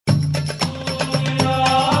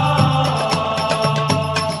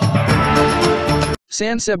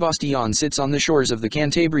San Sebastian sits on the shores of the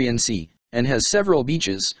Cantabrian Sea, and has several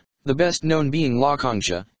beaches, the best known being La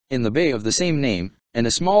Concha, in the bay of the same name, and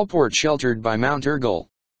a small port sheltered by Mount Urgel.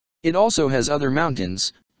 It also has other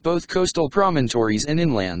mountains, both coastal promontories and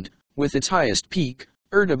inland, with its highest peak,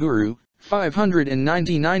 Urdaburu,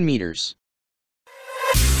 599 meters.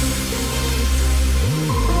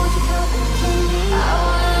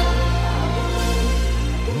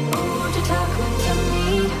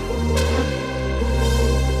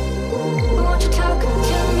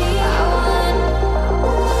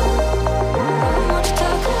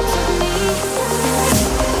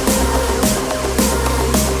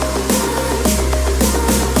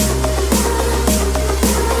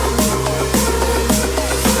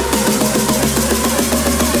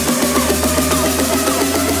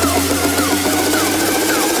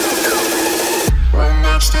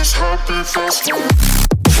 Happy festival.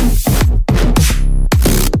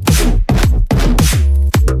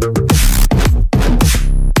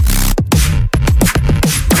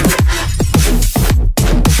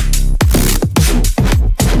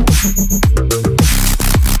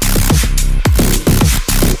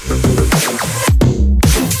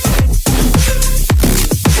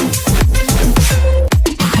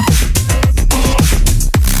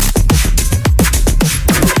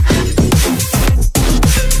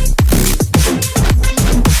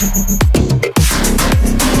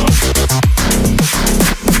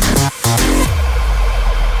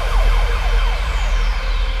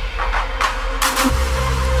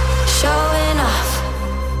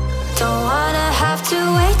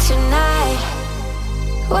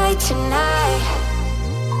 Tonight,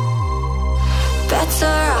 better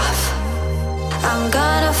off. I'm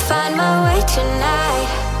gonna find my way tonight.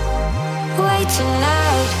 Way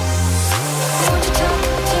tonight. Won't you talk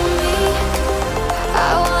to me? I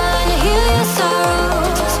wanna heal your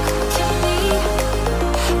sorrows. Talk to me.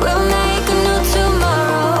 We'll make a new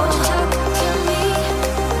tomorrow. Talk to me.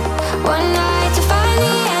 One night to find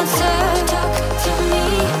the answer. Talk to me.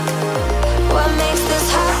 What makes this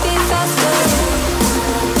happy faster?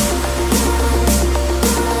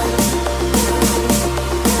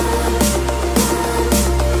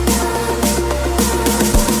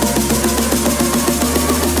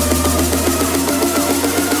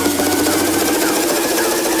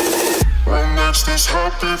 This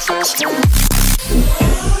happy festival.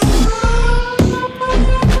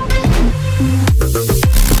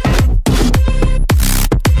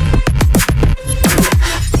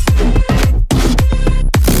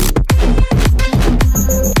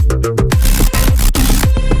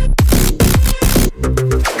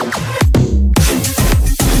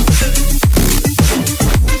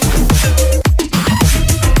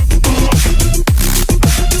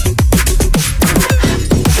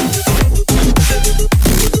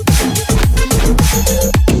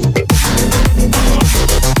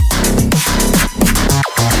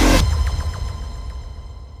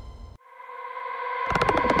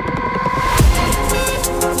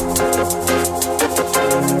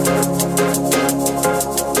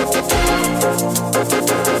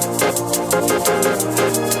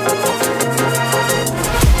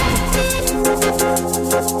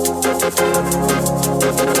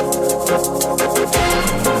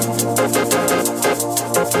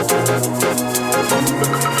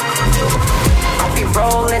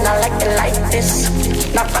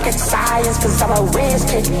 Not rocket science, cause I'm a whiz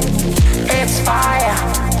kid. It's fire,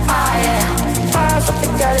 fire. Fires up the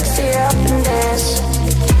galaxy up in this.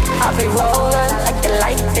 I'll be rolling like you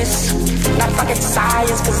like this. Not rocket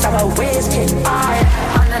science, cause I'm a whiz kid. Fire.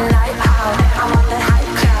 On the night out, I'm on the high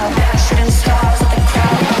cloud. Shooting stars with the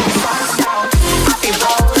crowd, sun's down. I'll be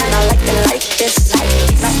rolling, I like this.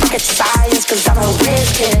 Not rocket science, cause I'm a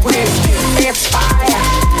whiz kid. It's fire,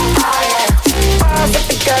 fire. Fires up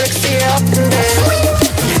the galaxy up in this.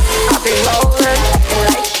 I'll be rolling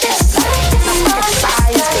like this. Not rocket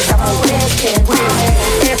science, cause I'm a whiz kid.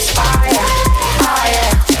 It's fire, fire.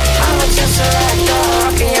 I'm a tesseract,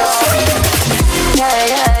 rockin' your. Yeah,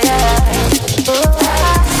 yeah, yeah. Ooh,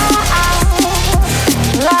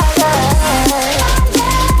 la, la,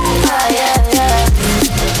 yeah, yeah.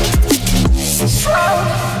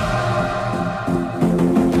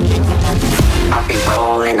 I'll be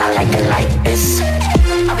rolling, I like it like this.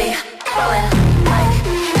 I'll be rolling like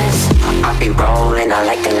this. I'll be rolling, I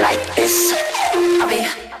like it like this. I'll be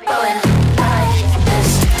rolling like this.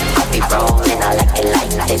 I'll be rolling, I like it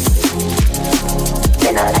like this.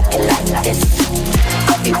 Then I like it like this.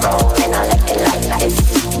 I'll be rolling, I like it like this.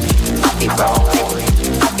 I'll be rolling,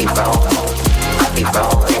 I'll be rolling, I'll be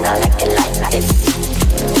rolling, I like it like this.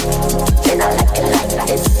 Then I like it like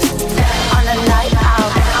this. On a night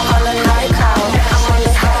out, I'm on a night out.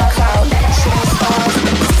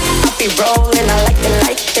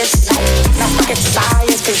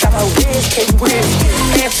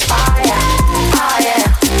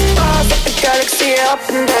 up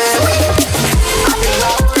and down. I'll be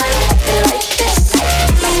rolling like this.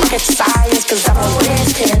 It's science, cause I'm a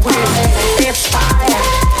whiz kid. It's fire,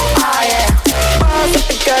 oh yeah. Balls up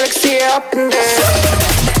the galaxy up and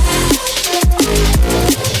down.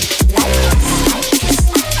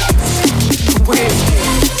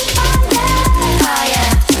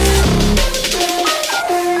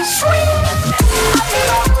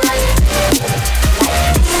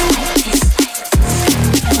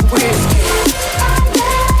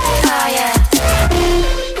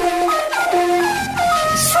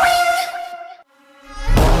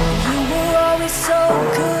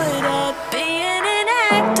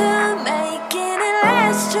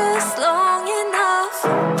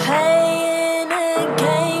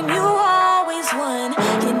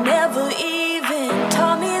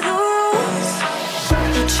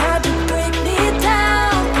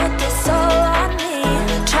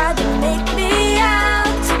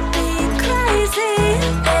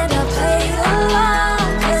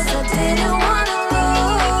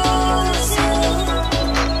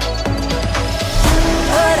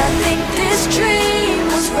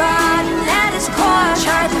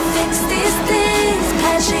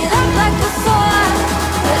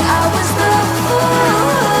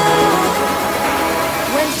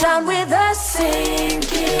 With us, sing.